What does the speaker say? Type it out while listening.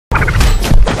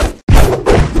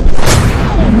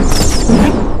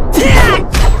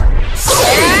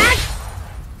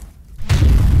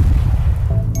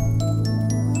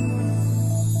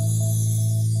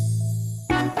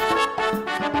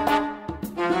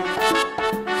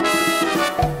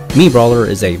Mii Brawler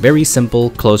is a very simple,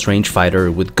 close-range fighter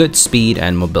with good speed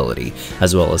and mobility,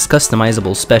 as well as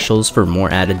customizable specials for more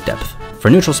added depth. For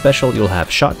neutral special, you'll have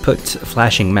Shot Put,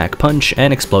 Flashing Mach Punch,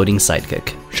 and Exploding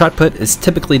Sidekick. Shot Put is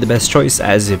typically the best choice,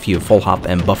 as if you full hop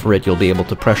and buffer it, you'll be able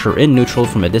to pressure in neutral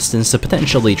from a distance to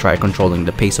potentially try controlling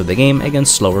the pace of the game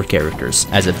against slower characters,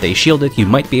 as if they shield it, you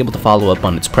might be able to follow up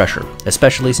on its pressure,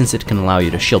 especially since it can allow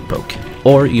you to shield poke.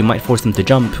 Or you might force them to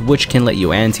jump, which can let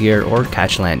you anti-air or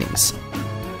catch landings.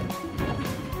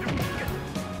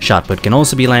 Shot Put can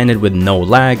also be landed with no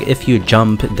lag if you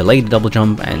jump, delay the double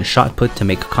jump, and Shot Put to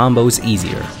make combos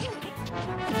easier.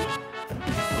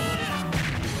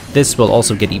 This will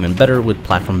also get even better with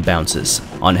platform bounces.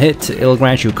 On hit, it'll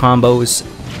grant you combos,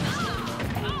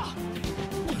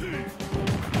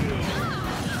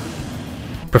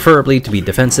 preferably to be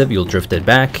defensive, you'll drift it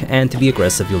back, and to be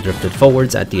aggressive, you'll drift it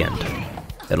forwards at the end.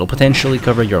 It'll potentially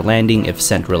cover your landing if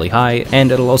sent really high,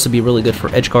 and it'll also be really good for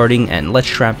edge guarding and ledge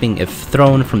trapping if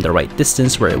thrown from the right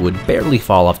distance where it would barely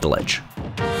fall off the ledge.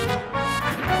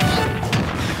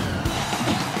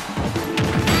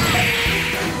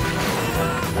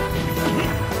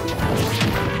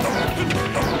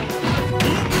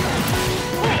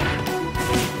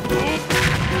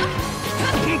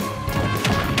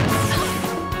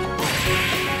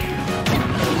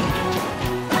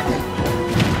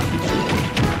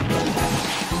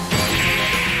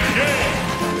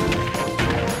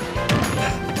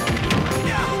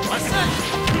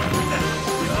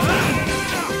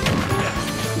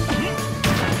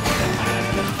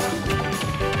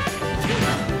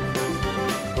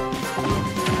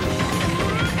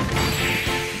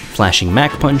 Flashing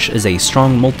Mach Punch is a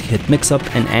strong multi-hit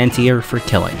mix-up and anti-air for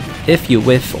killing. If you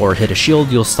whiff or hit a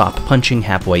shield, you'll stop punching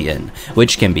halfway in,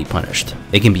 which can be punished.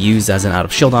 It can be used as an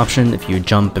out-of-shield option if you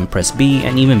jump and press B,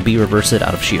 and even B reverse it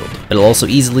out of shield. It'll also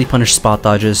easily punish spot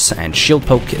dodges and shield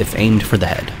poke if aimed for the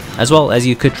head, as well as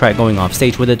you could try going off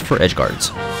stage with it for edge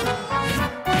guards.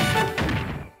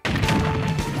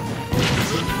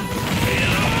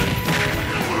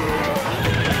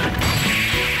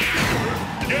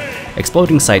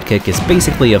 Exploding Sidekick is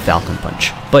basically a Falcon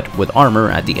Punch, but with armor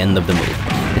at the end of the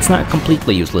move. It's not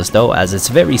completely useless though, as it's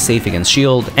very safe against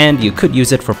shield, and you could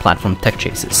use it for platform tech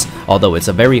chases, although it's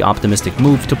a very optimistic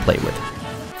move to play with.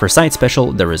 For side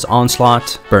special, there is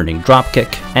Onslaught, Burning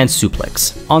Dropkick, and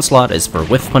Suplex. Onslaught is for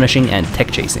whiff punishing and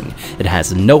tech chasing. It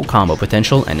has no combo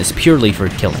potential and is purely for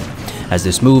killing, as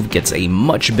this move gets a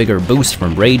much bigger boost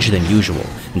from rage than usual.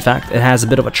 In fact, it has a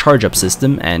bit of a charge-up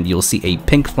system, and you'll see a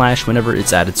pink flash whenever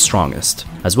it's at its strongest,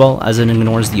 as well as it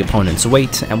ignores the opponent's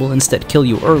weight and will instead kill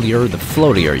you earlier the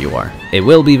floatier you are. It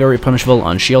will be very punishable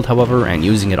on shield however, and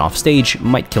using it off stage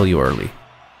might kill you early.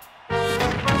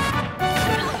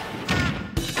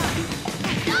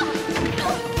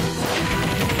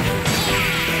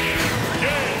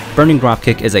 Burning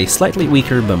Dropkick is a slightly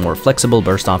weaker but more flexible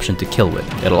burst option to kill with.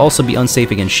 It'll also be unsafe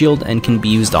against shield and can be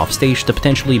used off stage to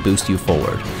potentially boost you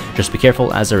forward. Just be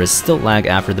careful as there is still lag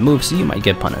after the move, so you might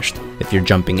get punished. If you're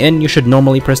jumping in, you should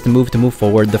normally press the move to move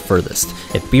forward the furthest.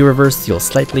 If B reversed, you'll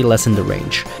slightly lessen the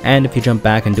range. And if you jump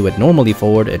back and do it normally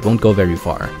forward, it won't go very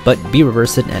far. But B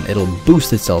reverse it and it'll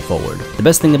boost itself forward. The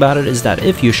best thing about it is that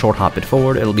if you short hop it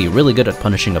forward, it'll be really good at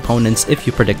punishing opponents if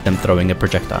you predict them throwing a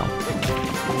projectile.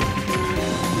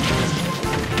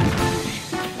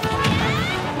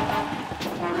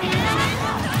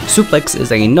 Suplex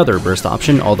is another burst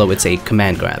option, although it's a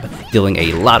command grab, dealing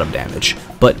a lot of damage,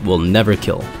 but will never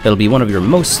kill. It'll be one of your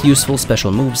most useful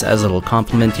special moves as it'll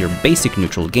complement your basic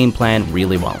neutral game plan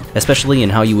really well, especially in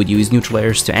how you would use neutral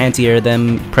airs to anti-air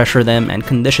them, pressure them, and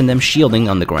condition them shielding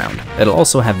on the ground. It'll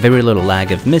also have very little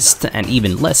lag if missed, and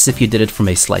even less if you did it from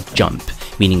a slight jump,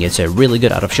 meaning it's a really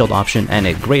good out of shield option and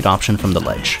a great option from the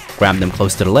ledge. Grab them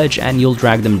close to the ledge and you'll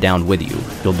drag them down with you.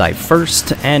 You'll dive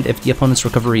first, and if the opponent's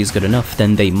recovery is good enough,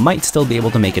 then they might still be able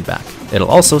to make it back. It'll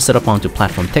also set up onto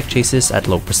platform tech chases at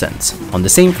low percents. On the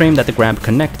same frame that the grab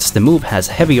connects, the move has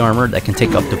heavy armor that can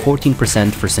take up to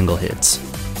 14% for single hits.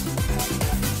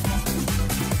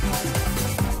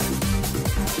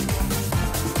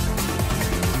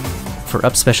 For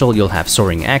up special, you'll have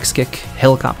Soaring Axe Kick,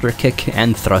 Helicopter Kick,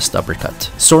 and Thrust Uppercut.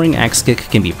 Soaring Axe Kick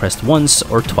can be pressed once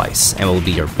or twice, and will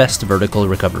be your best vertical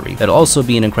recovery. It'll also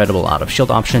be an incredible out-of-shield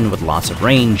option with lots of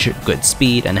range, good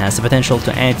speed, and has the potential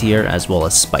to anti-air as well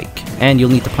as spike. And you'll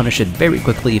need to punish it very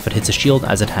quickly if it hits a shield,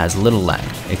 as it has little lag.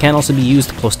 It can also be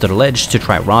used close to the ledge to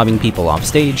try robbing people off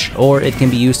stage, or it can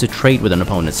be used to trade with an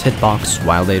opponent's hitbox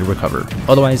while they recover.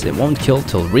 Otherwise, it won't kill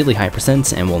till really high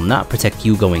percents and will not protect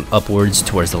you going upwards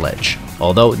towards the ledge.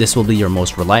 Although this will be your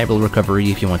most reliable recovery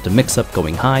if you want to mix up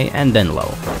going high and then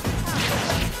low.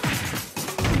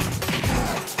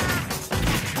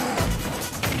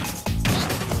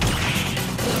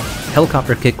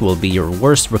 Helicopter Kick will be your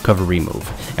worst recovery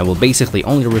move, and will basically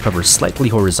only recover slightly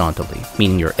horizontally,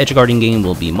 meaning your edgeguarding game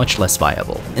will be much less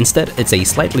viable. Instead, it's a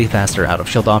slightly faster out of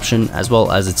shield option, as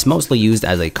well as it's mostly used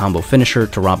as a combo finisher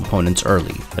to rob opponents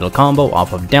early. It'll combo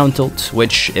off of down tilt,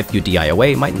 which if you DI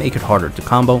away might make it harder to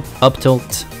combo, up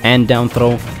tilt, and down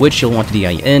throw, which you'll want to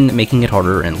DI in, making it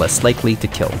harder and less likely to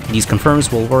kill. These confirms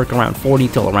will work around 40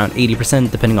 till around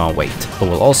 80% depending on weight, but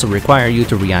will also require you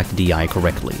to react to DI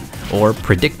correctly, or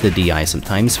predict the DI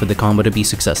sometimes for the combo to be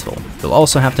successful. You'll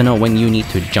also have to know when you need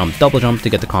to jump double jump to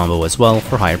get the combo as well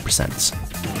for higher percents.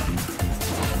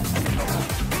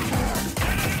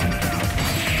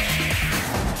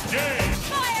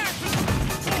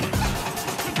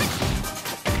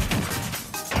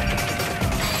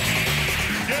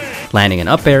 Landing an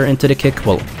up air into the kick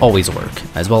will always work,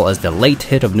 as well as the late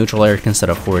hit of neutral air can set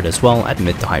up for it as well at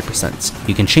mid to high percents.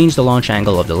 You can change the launch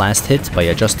angle of the last hit by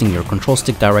adjusting your control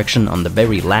stick direction on the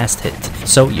very last hit,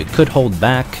 so you could hold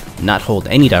back, not hold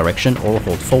any direction, or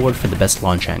hold forward for the best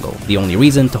launch angle. The only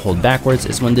reason to hold backwards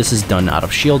is when this is done out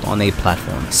of shield on a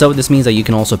platform, so this means that you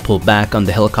can also pull back on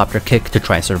the helicopter kick to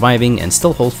try surviving and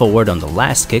still hold forward on the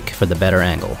last kick for the better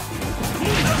angle.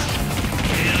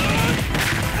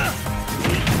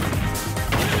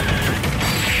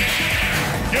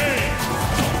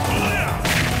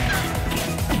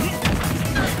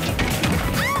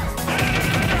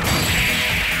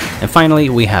 And finally,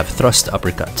 we have Thrust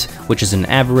Uppercut, which is an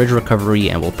average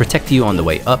recovery and will protect you on the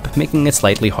way up, making it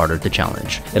slightly harder to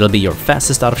challenge. It'll be your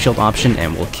fastest out of shield option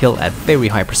and will kill at very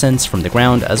high percents from the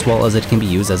ground, as well as it can be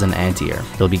used as an anti-air.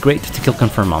 It'll be great to kill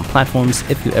confirm on platforms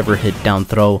if you ever hit down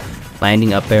throw,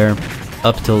 landing up air,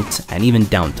 up tilt, and even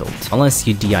down tilt, unless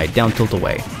you DI down tilt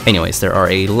away. Anyways, there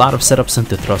are a lot of setups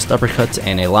into Thrust Uppercut,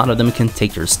 and a lot of them can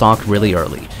take your stock really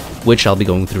early, which I'll be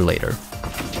going through later.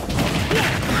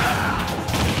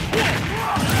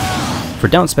 For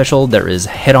down special, there is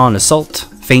head-on assault,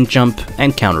 feint jump,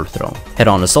 and counter throw.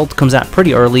 Head-on assault comes out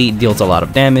pretty early, deals a lot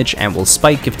of damage, and will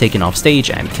spike if taken off stage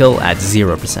and kill at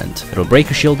 0%. It'll break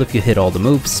your shield if you hit all the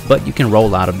moves, but you can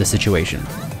roll out of the situation.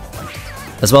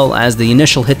 As well as the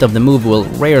initial hit of the move will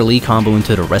rarely combo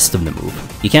into the rest of the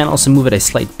move. You can also move it a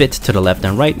slight bit to the left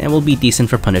and right and will be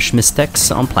decent for punish mistakes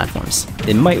on platforms.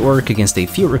 It might work against a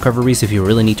few recoveries if you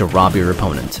really need to rob your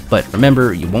opponent, but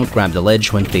remember, you won't grab the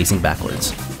ledge when facing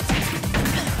backwards.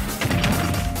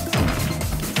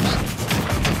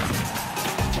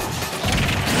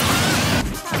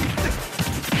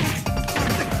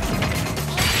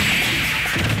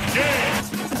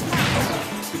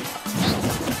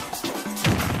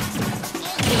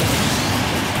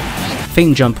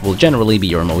 Feint jump will generally be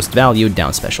your most valued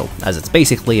down special, as it's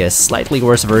basically a slightly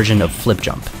worse version of flip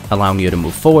jump, allowing you to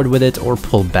move forward with it or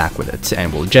pull back with it,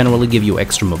 and will generally give you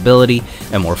extra mobility,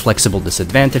 a more flexible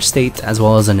disadvantage state, as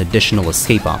well as an additional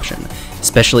escape option,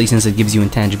 especially since it gives you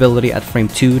intangibility at frame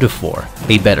 2 to 4.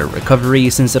 A better recovery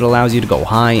since it allows you to go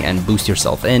high and boost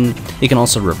yourself in. You can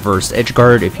also reverse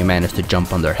edgeguard if you manage to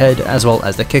jump on their head, as well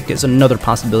as the kick is another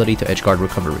possibility to edgeguard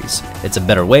recoveries. It's a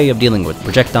better way of dealing with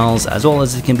projectiles, as well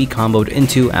as it can be comboed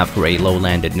into after a low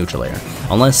landed neutral air,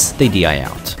 unless they DI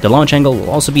out. The launch angle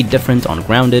will also be different on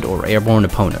grounded or airborne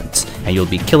opponents, and you'll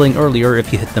be killing earlier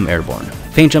if you hit them airborne.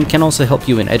 Feint jump can also help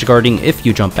you in edgeguarding if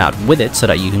you jump out with it so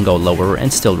that you can go lower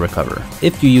and still recover.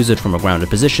 If you use it from a grounded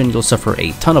position, you'll suffer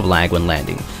a ton of lag when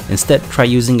landing. Instead, try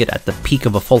using it at the peak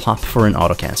of a full hop for an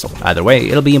auto cancel. Either way,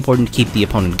 it'll be important to keep the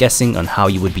opponent guessing on how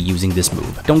you would be using this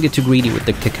move. Don't get too greedy with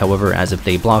the kick, however, as if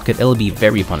they block it, it'll be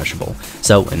very punishable.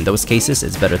 So in those cases,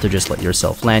 it's better to just let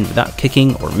yourself land without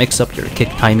kicking or mix up your kick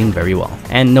timing very well.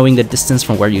 And knowing the distance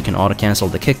from where you can auto cancel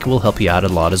the kick will help you out a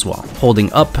lot as well.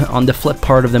 Holding up on the flip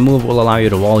part of the move will allow you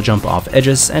to wall jump off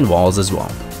edges and walls as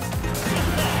well.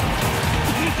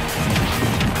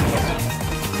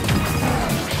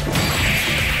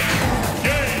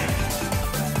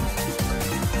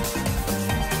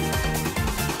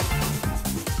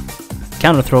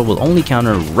 Counter throw will only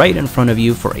counter right in front of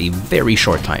you for a very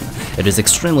short time. It is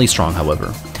extremely strong,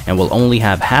 however, and will only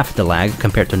have half the lag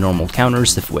compared to normal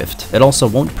counters if whiffed. It also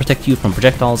won't protect you from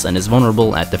projectiles and is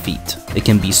vulnerable at the feet. It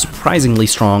can be surprisingly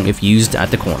strong if used at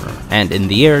the corner. And in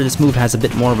the air, this move has a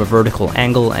bit more of a vertical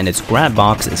angle, and its grab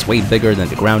box is way bigger than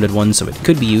the grounded one, so it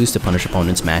could be used to punish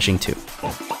opponents mashing too.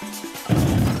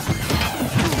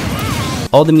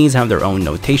 All the Miis have their own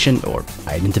notation or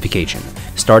identification,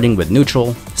 starting with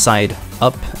neutral, side,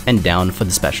 up, and down for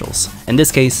the specials. In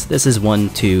this case, this is 1,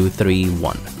 2, 3,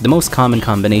 1. The most common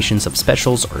combinations of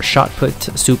specials are shot put,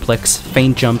 suplex,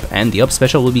 feint jump, and the up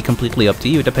special will be completely up to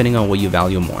you depending on what you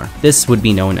value more. This would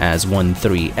be known as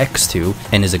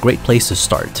 1-3-X2 and is a great place to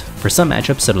start. For some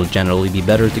matchups, it'll generally be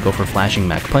better to go for flashing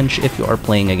Mach Punch if you are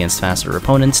playing against faster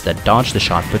opponents that dodge the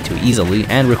shot put too easily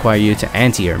and require you to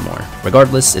anti-air more.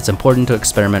 Regardless, it's important to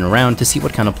experiment around to see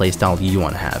what kind of playstyle you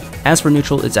want to have. As for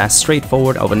neutral, it's as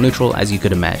straightforward of a neutral as you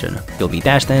could imagine. You'll be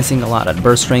dash dancing a lot at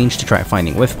burst range to try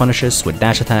finding whiff punishes with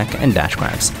dash attack and dash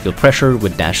grabs. You'll pressure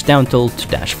with dash down tilt,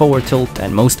 dash forward tilt,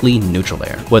 and mostly neutral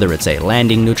air. Whether it's a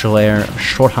landing neutral air,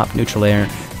 short hop neutral air,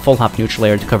 full hop neutral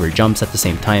air to cover jumps at the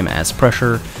same time as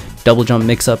pressure, double jump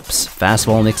mix-ups, fast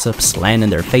wall mix-ups, land in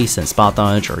their face and spot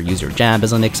dodge, or use your jab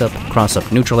as a mix-up, cross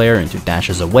up neutral air into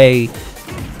dashes away,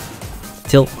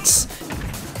 tilts,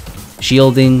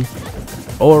 shielding,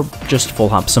 or just full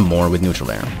hop some more with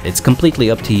neutral air. It's completely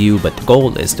up to you, but the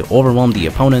goal is to overwhelm the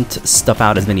opponent, stuff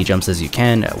out as many jumps as you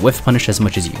can, whiff punish as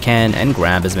much as you can, and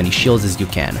grab as many shields as you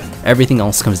can. Everything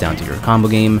else comes down to your combo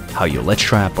game, how you ledge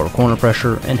trap or corner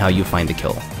pressure, and how you find the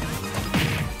kill.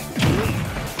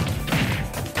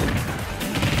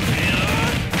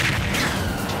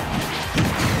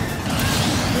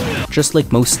 Just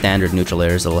like most standard neutral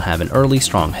airs, it'll have an early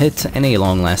strong hit and a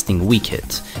long-lasting weak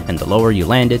hit, and the lower you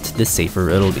land it, the safer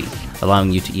it'll be, allowing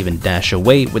you to even dash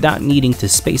away without needing to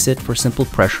space it for simple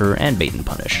pressure and bait and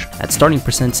punish. At starting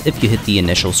percents, if you hit the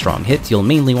initial strong hit, you'll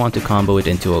mainly want to combo it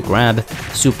into a grab,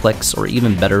 suplex, or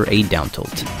even better, a down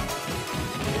tilt.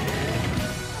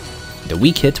 The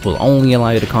weak hit will only allow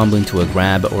you to combo into a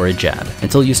grab or a jab,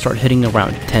 until you start hitting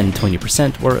around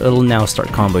 10-20% where it'll now start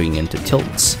comboing into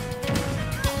tilts,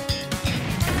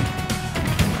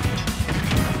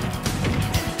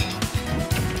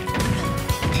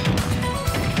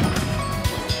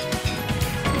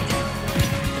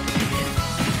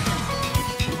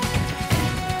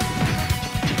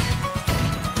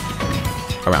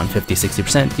 around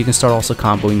 50-60%, you can start also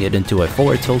comboing it into a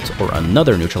forward tilt or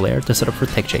another neutral air to set up for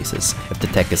tech chases. If the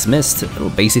tech is missed, it'll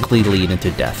basically lead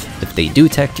into death. If they do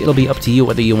tech, it'll be up to you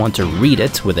whether you want to read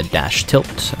it with a dash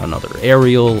tilt, another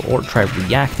aerial, or try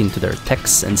reacting to their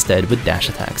techs instead with dash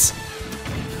attacks.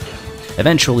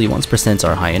 Eventually, once percents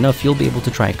are high enough, you'll be able to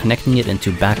try connecting it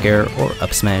into back air or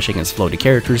up smash against floaty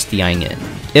characters DIing in.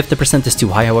 If the percent is too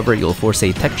high, however, you'll force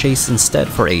a tech chase instead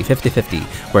for a 50-50,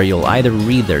 where you'll either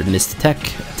read their missed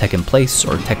tech in place,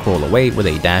 or tech roll away with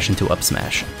a dash into up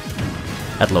smash.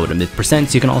 At low to mid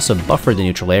percents, you can also buffer the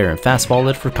neutral air and fastball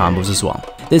it for combos as well.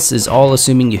 This is all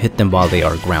assuming you hit them while they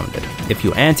are grounded. If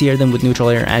you anti-air them with neutral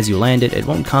air as you land it, it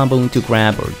won't combo into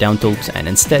grab or down tilt, and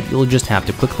instead you'll just have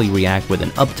to quickly react with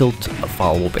an up tilt, a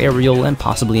follow-up aerial, and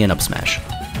possibly an up smash.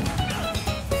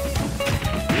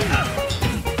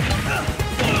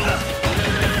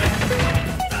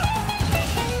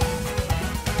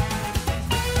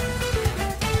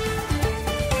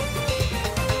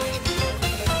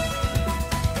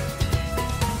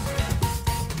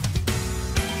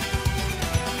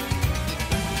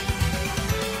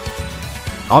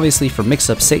 Obviously, for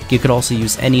mix-up's sake, you could also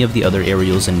use any of the other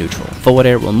aerials in neutral. Forward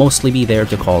air will mostly be there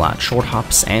to call out short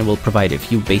hops and will provide a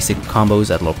few basic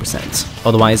combos at low percents.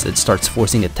 Otherwise, it starts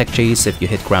forcing a tech chase if you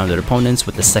hit grounded opponents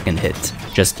with the second hit.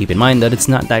 Just keep in mind that it's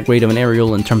not that great of an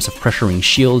aerial in terms of pressuring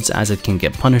shields, as it can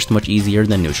get punished much easier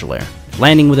than neutral air.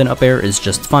 Landing with an up air is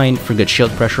just fine for good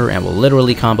shield pressure and will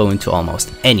literally combo into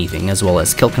almost anything, as well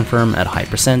as kill confirm at high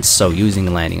percents, so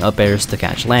using landing up airs to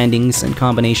catch landings and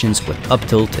combinations with up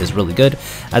tilt is really good,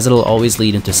 as it'll always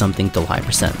lead into something till high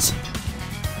percents.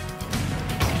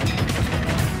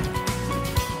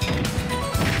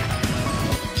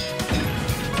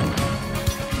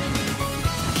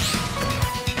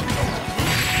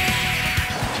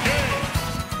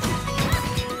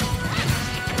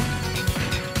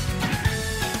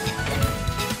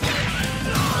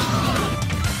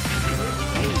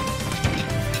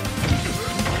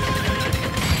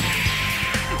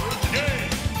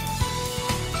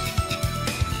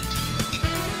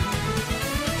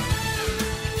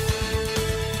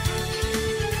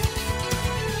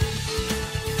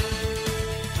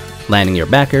 Landing your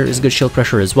back air is good shield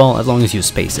pressure as well, as long as you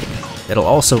space it. It'll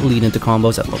also lead into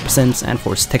combos at low percents and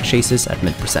force tech chases at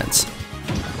mid percents.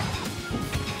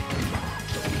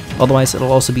 Otherwise,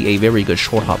 it'll also be a very good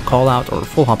short hop callout or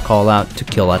full hop callout to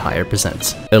kill at higher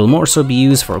percents. It'll more so be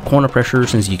used for corner pressure,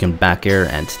 since you can back air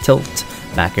and tilt,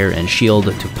 back air and shield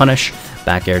to punish,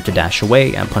 back air to dash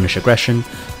away and punish aggression,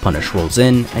 punish rolls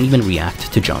in, and even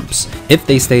react to jumps. If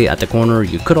they stay at the corner,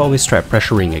 you could always try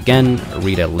pressuring again,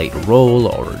 read a late roll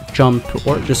or jump,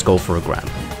 or just go for a grab.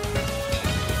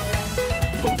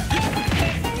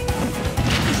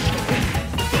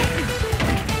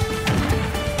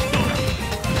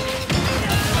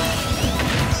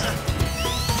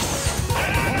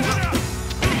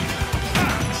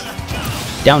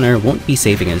 Down air won't be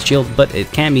safe against shield, but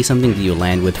it can be something that you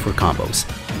land with for combos,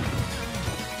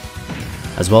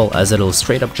 as well as it'll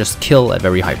straight up just kill at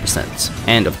very high percents.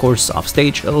 And of course, off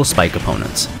stage, it'll spike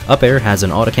opponents. Up air has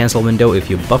an auto cancel window if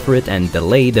you buffer it and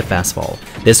delay the fast fall.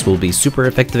 This will be super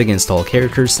effective against all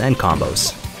characters and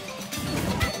combos.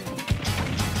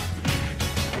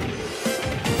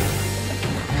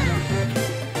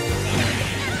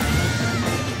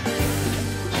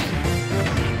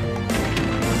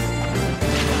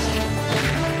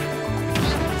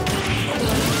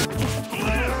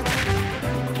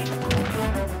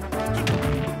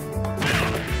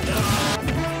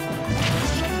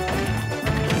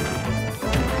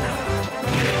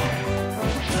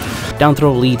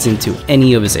 Downthrow leads into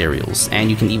any of his aerials, and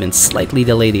you can even slightly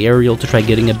delay the aerial to try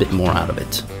getting a bit more out of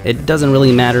it. It doesn't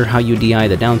really matter how you DI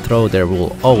the downthrow, there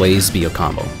will always be a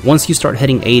combo. Once you start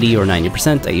hitting 80 or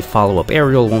 90%, a follow-up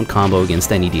aerial won't combo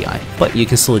against any DI, but you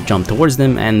can still jump towards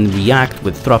them and react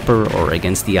with Thrupper, or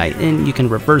against DI in, you can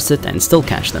reverse it and still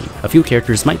catch them. A few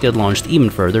characters might get launched even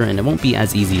further, and it won't be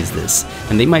as easy as this,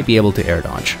 and they might be able to air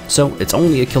dodge. So it's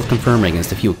only a kill confirm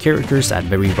against a few characters at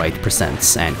very right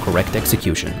percents and correct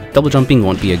execution. Double jumping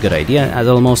won't be a good idea, as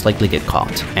it'll most likely get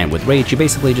caught, and with rage you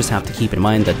basically just have to keep in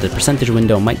mind that the percentage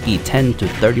window might be 10 to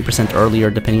 30% earlier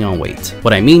depending on weight.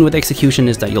 What I mean with execution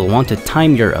is that you'll want to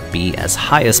time your up B as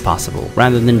high as possible,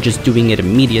 rather than just doing it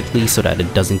immediately so that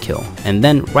it doesn't kill. And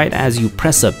then right as you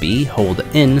press up B, hold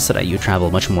in so that you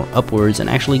travel much more upwards and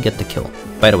actually get the kill.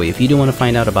 By the way, if you do want to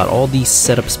find out about all these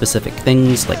setup specific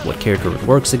things, like what character it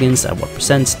works against, at what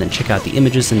percents, then check out the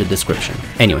images in the description.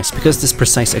 Anyways, because this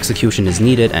precise execution is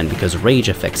needed, and because rage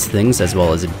affects things as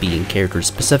well as it being character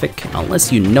specific,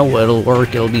 unless you know it'll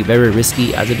work, it'll be very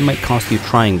risky, as it might cost you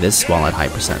trying this while at high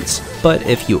percents. But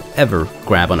if you ever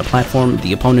grab on a platform,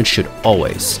 the opponent should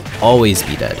always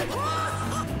be dead.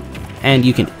 And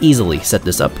you can easily set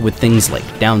this up with things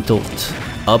like down tilt,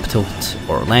 up tilt,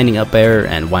 or landing up air,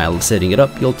 and while setting it up,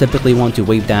 you'll typically want to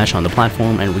wave dash on the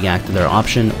platform and react to their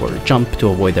option, or jump to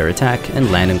avoid their attack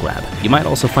and land and grab. You might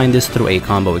also find this through a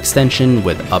combo extension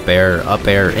with up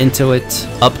air into it,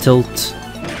 up tilt,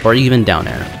 or even down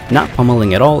air. Not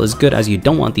pummeling at all is good, as you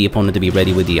don't want the opponent to be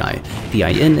ready with DI. DI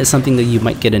in is something that you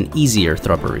might get an easier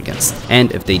Thrupper against,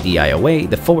 and if they DI away,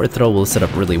 the forward throw will set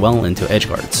up really well into edge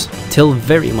guards, till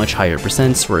very much higher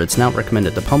percents where it's now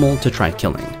recommended to pummel to try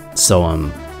killing. So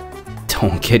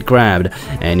don't get grabbed,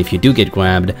 and if you do get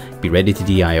grabbed, be ready to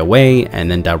DI away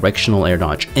and then directional air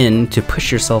dodge in to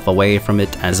push yourself away from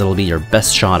it, as it'll be your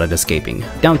best shot at escaping.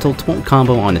 Down tilt won't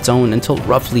combo on its own until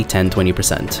roughly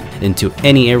 10-20% into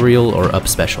any aerial or up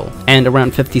special, and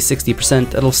around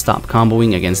 50-60% it'll stop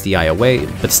comboing against DI away,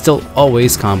 but still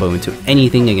always combo into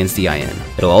anything against DI in.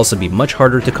 It'll also be much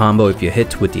harder to combo if you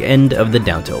hit with the end of the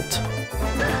down tilt.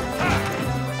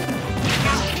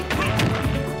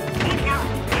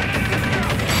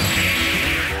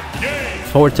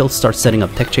 Forward tilt starts setting up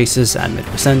tech chases at mid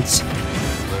percents.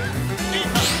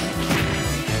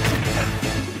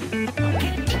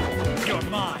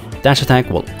 Dash attack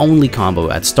will only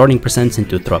combo at starting percents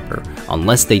into Thrupper,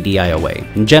 unless they DI away.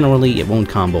 Generally, it won't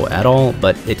combo at all,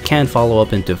 but it can follow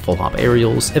up into full hop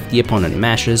aerials if the opponent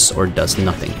mashes or does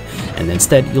nothing, and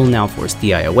instead you'll now force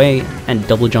DI away and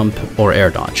double jump or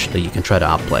air dodge that you can try to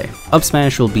outplay. Up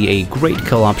smash will be a great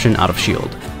kill option out of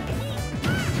shield,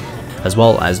 as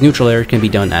well as neutral air can be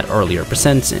done at earlier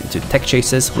percents into tech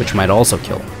chases, which might also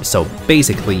kill. So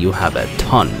basically you have a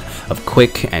ton of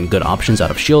quick and good options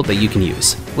out of shield that you can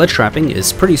use. Ledge trapping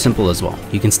is pretty simple as well.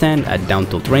 You can stand at down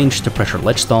tilt range to pressure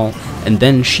ledge stall, and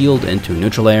then shield into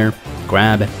neutral air,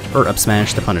 grab, or up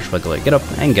smash to punish regular get up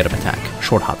and get up attack.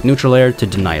 Short hop neutral air to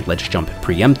deny ledge jump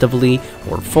preemptively,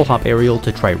 or full hop aerial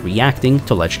to try reacting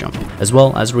to ledge jump, as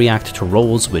well as react to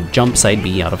rolls with jump side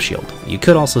B out of shield. You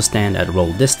could also stand at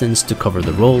roll distance to cover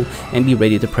the roll and be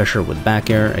ready to pressure with back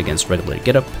air against regular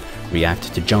get up,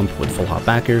 react to jump with full hop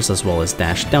backers, as well as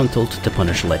dash down tilt to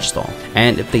punish ledge stall.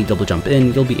 And if they double jump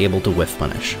in, you'll be able to whiff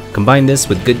punish. Combine this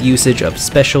with good usage of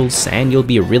specials and you'll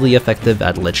be really effective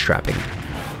at ledge trapping.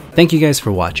 Thank you guys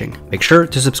for watching. Make sure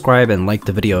to subscribe and like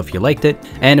the video if you liked it,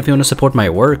 and if you want to support my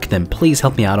work, then please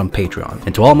help me out on Patreon.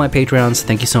 And to all my Patreons,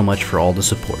 thank you so much for all the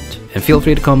support. And feel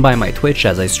free to come by my Twitch,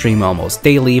 as I stream almost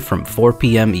daily from 4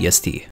 PM EST.